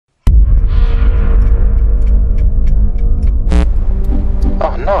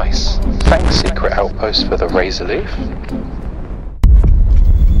Thanks, secret outpost for the Razorleaf.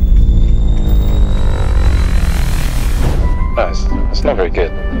 No, it's not very good.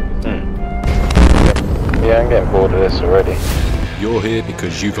 Yeah, I'm getting bored of this already. You're here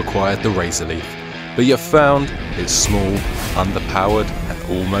because you've acquired the Razorleaf, but you've found it's small, underpowered,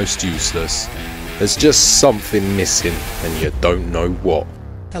 and almost useless. There's just something missing, and you don't know what.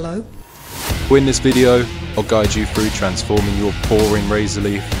 Hello? In this video, I'll guide you through transforming your pouring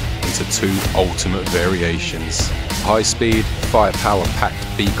Razorleaf into two ultimate variations. High-speed,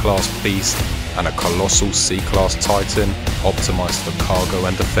 firepower-packed B-class beast and a colossal C-class Titan optimised for cargo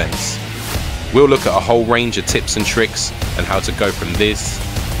and defence. We'll look at a whole range of tips and tricks and how to go from this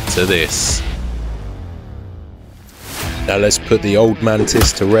to this. Now let's put the old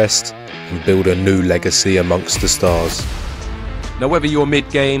Mantis to rest and build a new legacy amongst the stars. Now whether you're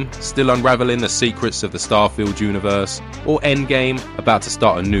mid-game, still unravelling the secrets of the Starfield universe, or endgame, about to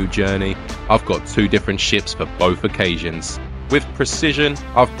start a new journey, I've got two different ships for both occasions. With precision,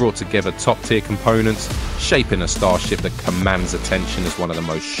 I've brought together top-tier components, shaping a starship that commands attention as one of the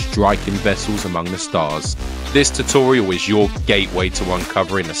most striking vessels among the stars. This tutorial is your gateway to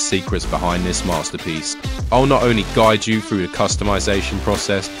uncovering the secrets behind this masterpiece. I'll not only guide you through the customization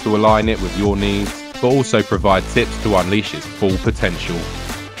process to align it with your needs, but also provide tips to unleash its full potential.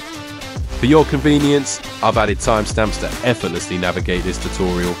 For your convenience, I've added timestamps to effortlessly navigate this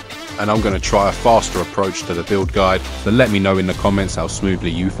tutorial, and I'm going to try a faster approach to the build guide, so let me know in the comments how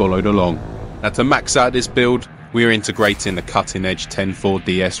smoothly you followed along. Now to max out this build, we are integrating the cutting edge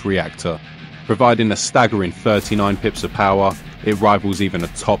 10.4DS reactor. Providing a staggering 39 pips of power, it rivals even the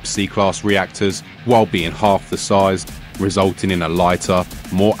top C-class reactors while being half the size, resulting in a lighter,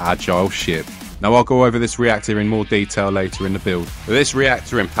 more agile ship. Now I'll go over this reactor in more detail later in the build, but this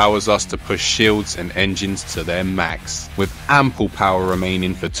reactor empowers us to push shields and engines to their max, with ample power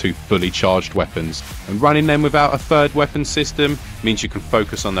remaining for two fully charged weapons, and running them without a third weapon system means you can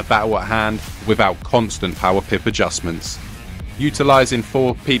focus on the battle at hand without constant power pip adjustments. Utilising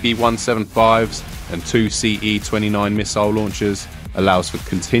 4 PB-175s and 2 CE-29 missile launchers allows for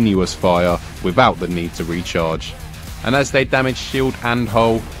continuous fire without the need to recharge. And as they damage shield and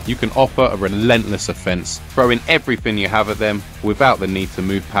hull, you can offer a relentless offence, throwing everything you have at them without the need to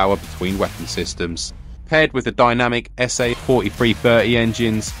move power between weapon systems. Paired with the dynamic SA-4330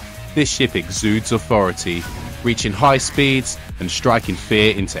 engines, this ship exudes authority, reaching high speeds and striking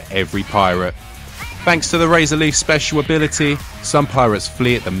fear into every pirate. Thanks to the Razorleaf's special ability, some pirates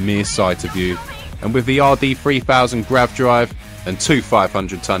flee at the mere sight of you, and with the RD-3000 grav drive and two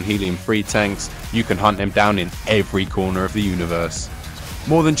 500-ton helium-3 tanks, you can hunt them down in every corner of the universe.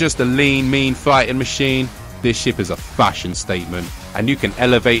 More than just a lean, mean fighting machine, this ship is a fashion statement, and you can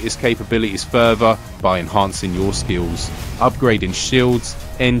elevate its capabilities further by enhancing your skills. Upgrading shields,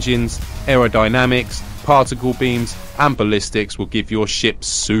 engines, aerodynamics, particle beams, and ballistics will give your ship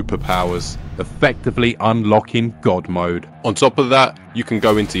superpowers, effectively unlocking God mode. On top of that, you can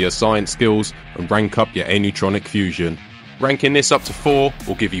go into your science skills and rank up your enutronic fusion. Ranking this up to 4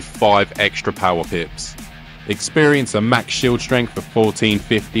 will give you 5 extra power pips. Experience a max shield strength of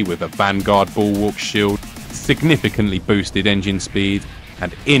 1450 with a Vanguard Bulwark shield, significantly boosted engine speed,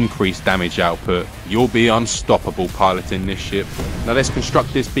 and increased damage output. You'll be unstoppable piloting this ship. Now let's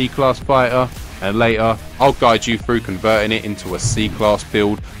construct this B-class fighter, and later I'll guide you through converting it into a C-class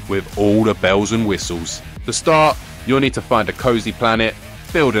build with all the bells and whistles. To start, you'll need to find a cozy planet,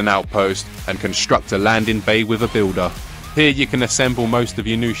 build an outpost, and construct a landing bay with a builder. Here you can assemble most of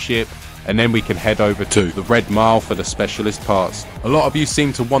your new ship, and then we can head over to the Red Mile for the specialist parts. A lot of you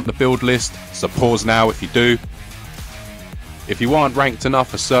seem to want the build list, so pause now if you do. If you aren't ranked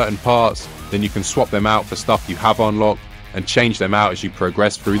enough for certain parts, then you can swap them out for stuff you have unlocked and change them out as you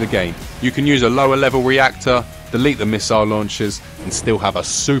progress through the game. You can use a lower level reactor, delete the missile launchers, and still have a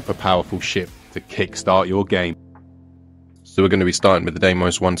super powerful ship to kickstart your game. So we're going to be starting with the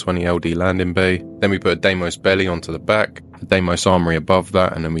Deimos 120 LD landing bay, then we put a Deimos belly onto the back, a Deimos armory above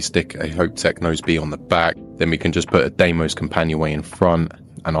that, and then we stick a Hope Tech nose B on the back. Then we can just put a Deimos companionway in front,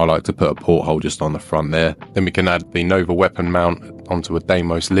 and I like to put a porthole just on the front there. Then we can add the Nova weapon mount onto a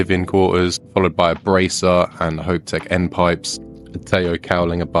Deimos live-in quarters, followed by a bracer and Hope Tech end pipes, a Teo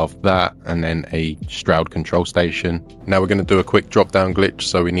cowling above that, and then a Stroud control station. Now we're going to do a quick drop down glitch,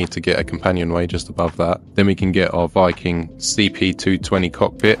 so we need to get a companionway just above that. Then we can get our Viking CP220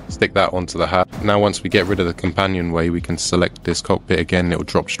 cockpit, stick that onto the hat. Now once we get rid of the companionway, we can select this cockpit again, it'll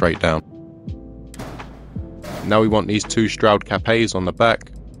drop straight down. Now we want these 2 Stroud Capes on the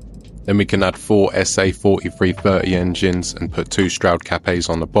back. Then we can add 4 SA-4330 engines and put 2 Stroud Capes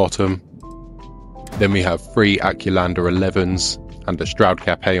on the bottom. Then we have 3 Aculander 11s, and a Stroud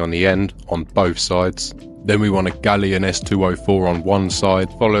Capet on the end on both sides. Then we want a Galleon S204 on one side,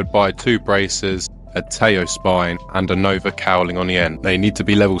 followed by 2 bracers, a Teo spine and a Nova cowling on the end. They need to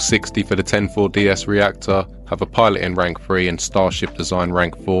be level 60 for the 10-4DS reactor, have a pilot in rank 3 and Starship design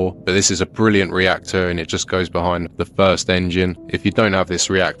rank 4, but this is a brilliant reactor and it just goes behind the first engine. If you don't have this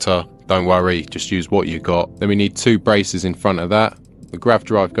reactor, don't worry, just use what you got. Then we need 2 braces in front of that. The grav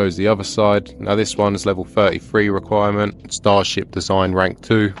drive goes the other side. Now this one is level 33 requirement, Starship design rank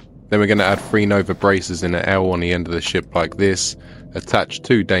 2. Then we're going to add 3 Nova braces in an L on the end of the ship like this. Attach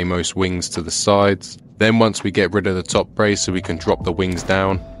 2 Deimos wings to the sides. Then once we get rid of the top bracer, we can drop the wings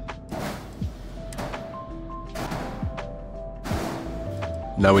down.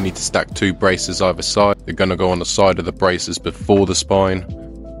 Now we need to stack 2 braces either side. They're going to go on the side of the braces before the spine.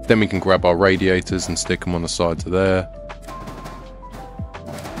 Then we can grab our radiators and stick them on the sides of there.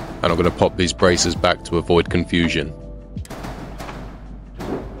 And I'm going to pop these braces back to avoid confusion.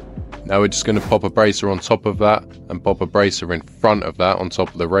 Now we're just going to pop a bracer on top of that and pop a bracer in front of that on top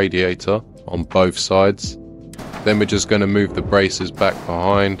of the radiator on both sides. Then we're just going to move the braces back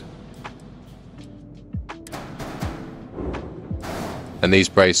behind. And these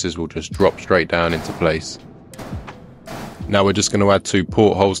braces will just drop straight down into place. Now we're just going to add 2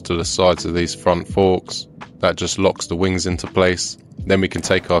 portholes to the sides of these front forks. That just locks the wings into place. Then we can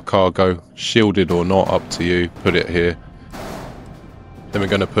take our cargo, shielded or not, up to you, put it here. Then we're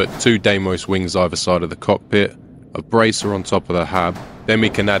going to put 2 Deimos wings either side of the cockpit, a bracer on top of the hab. Then we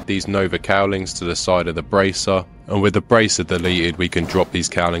can add these Nova cowlings to the side of the bracer, and with the bracer deleted we can drop these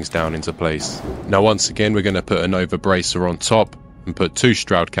cowlings down into place. Now once again we're going to put a Nova bracer on top and put 2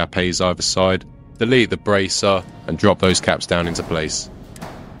 Stroud Capets either side, delete the bracer and drop those caps down into place.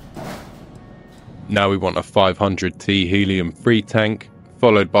 Now we want a 500T helium-free tank,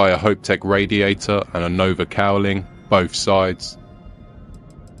 followed by a Hopetech radiator and a Nova cowling, both sides.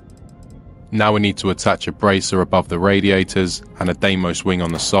 Now we need to attach a bracer above the radiators and a Deimos wing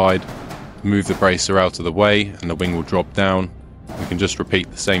on the side. Move the bracer out of the way and the wing will drop down. We can just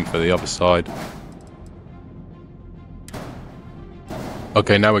repeat the same for the other side.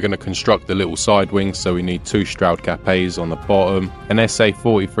 Okay, now we're going to construct the little side wings, so we need 2 Stroud Capets on the bottom, an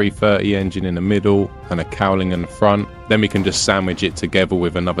SA4330 engine in the middle and a cowling in the front. Then we can just sandwich it together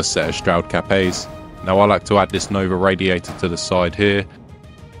with another set of Stroud Capets. Now I like to add this Nova radiator to the side here.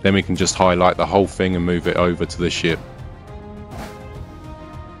 Then we can just highlight the whole thing and move it over to the ship.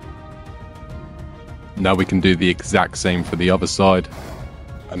 Now we can do the exact same for the other side.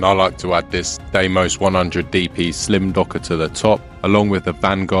 And I like to add this Deimos 100 DP slim docker to the top, along with the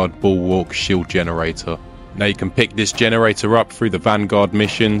Vanguard Bulwark shield generator. Now you can pick this generator up through the Vanguard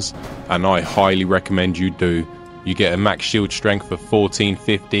missions, and I highly recommend you do. You get a max shield strength of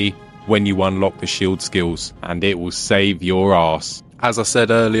 1450 when you unlock the shield skills, and it will save your ass. As I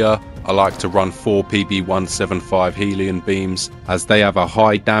said earlier, I like to run 4 PB175 Helion beams, as they have a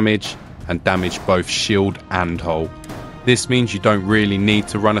high damage and damage both shield and hull. This means you don't really need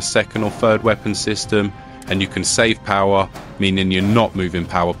to run a second or third weapon system, and you can save power, meaning you're not moving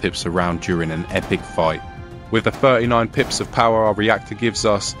power pips around during an epic fight. With the 39 pips of power our reactor gives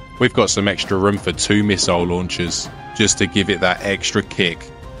us, we've got some extra room for 2 missile launchers, just to give it that extra kick.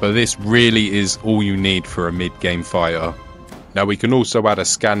 But this really is all you need for a mid-game fighter. Now we can also add a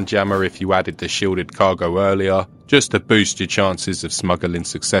scan jammer if you added the shielded cargo earlier, just to boost your chances of smuggling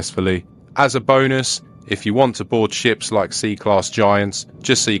successfully. As a bonus, if you want to board ships like C-class giants,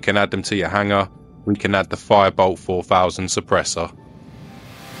 just so you can add them to your hangar, we can add the Firebolt 4000 suppressor.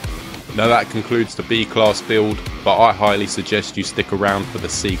 Now that concludes the B-class build, but I highly suggest you stick around for the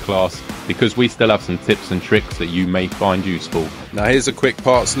C-class, because we still have some tips and tricks that you may find useful. Now here's a quick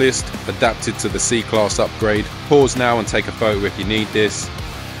parts list adapted to the C-class upgrade. Pause now and take a photo if you need this.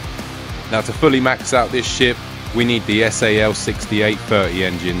 Now to fully max out this ship, we need the SAL 6830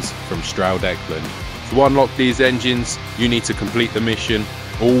 engines from Stroud Eklund. To unlock these engines, you need to complete the mission,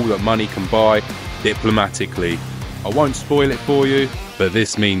 all that money can buy, diplomatically. I won't spoil it for you, but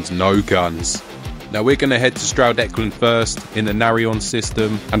this means no guns. Now we're going to head to Stroud Eklund first in the Narion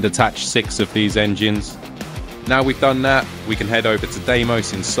system and attach 6 of these engines. Now we've done that, we can head over to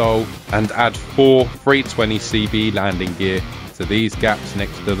Deimos in Seoul and add 4 320 CB landing gear to these gaps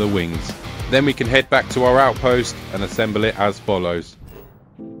next to the wings. Then we can head back to our outpost and assemble it as follows.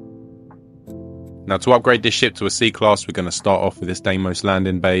 Now to upgrade this ship to a C-class, we're going to start off with this Deimos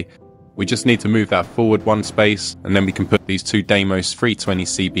landing bay. We just need to move that forward 1 space, and then we can put these 2 Deimos 320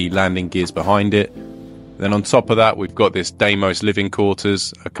 CB landing gears behind it. Then on top of that, we've got this Deimos living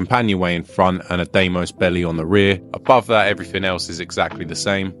quarters, a companionway in front and a Deimos belly on the rear. Above that, everything else is exactly the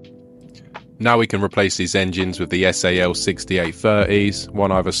same. Now we can replace these engines with the SAL 6830s,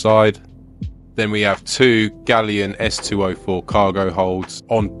 one either side. Then we have two Galleon S204 cargo holds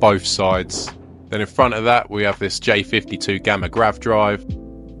on both sides. Then in front of that we have this J52 Gamma Grav drive.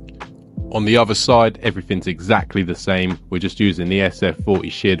 On the other side, everything's exactly the same. We're just using the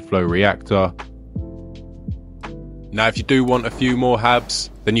SF40 sheared flow reactor. Now if you do want a few more habs,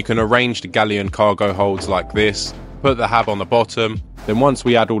 then you can arrange the Galleon cargo holds like this. Put the hab on the bottom. Then once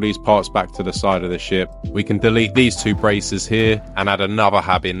we add all these parts back to the side of the ship, we can delete these two braces here and add another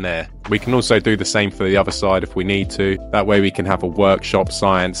hab in there. We can also do the same for the other side if we need to. That way we can have a workshop,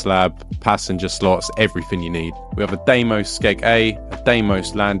 science lab, passenger slots, everything you need. We have a Deimos Skeg A, a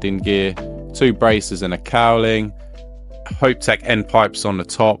Deimos landing gear, two braces and a cowling, Hopetech end pipes on the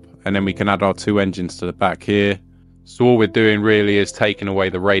top, and then we can add our two engines to the back here. So all we're doing really is taking away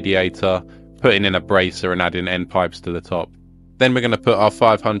the radiator, putting in a bracer and adding end pipes to the top. Then we're going to put our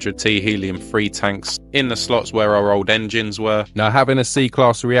 500T helium-free tanks in the slots where our old engines were. Now having a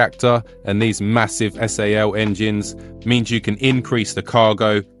C-class reactor and these massive SAL engines means you can increase the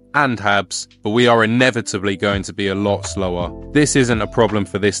cargo and habs, but we are inevitably going to be a lot slower. This isn't a problem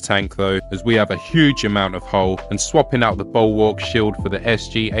for this tank though, as we have a huge amount of hull, and swapping out the bulwark shield for the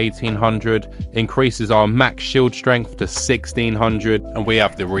SG 1800 increases our max shield strength to 1600, and we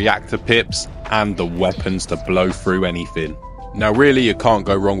have the reactor pips and the weapons to blow through anything. Now really you can't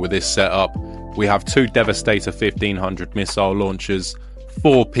go wrong with this setup. We have two Devastator 1500 missile launchers,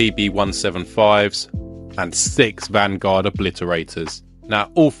 4 PB-175s and 6 Vanguard obliterators. Now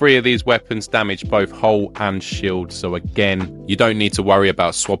all three of these weapons damage both hull and shield, so again you don't need to worry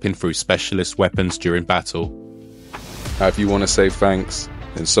about swapping through specialist weapons during battle. Now if you want to say thanks,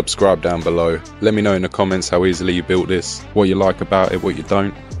 then subscribe down below. Let me know in the comments how easily you built this, what you like about it, what you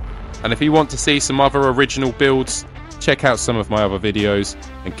don't. And if you want to see some other original builds, check out some of my other videos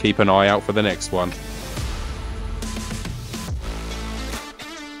and keep an eye out for the next one.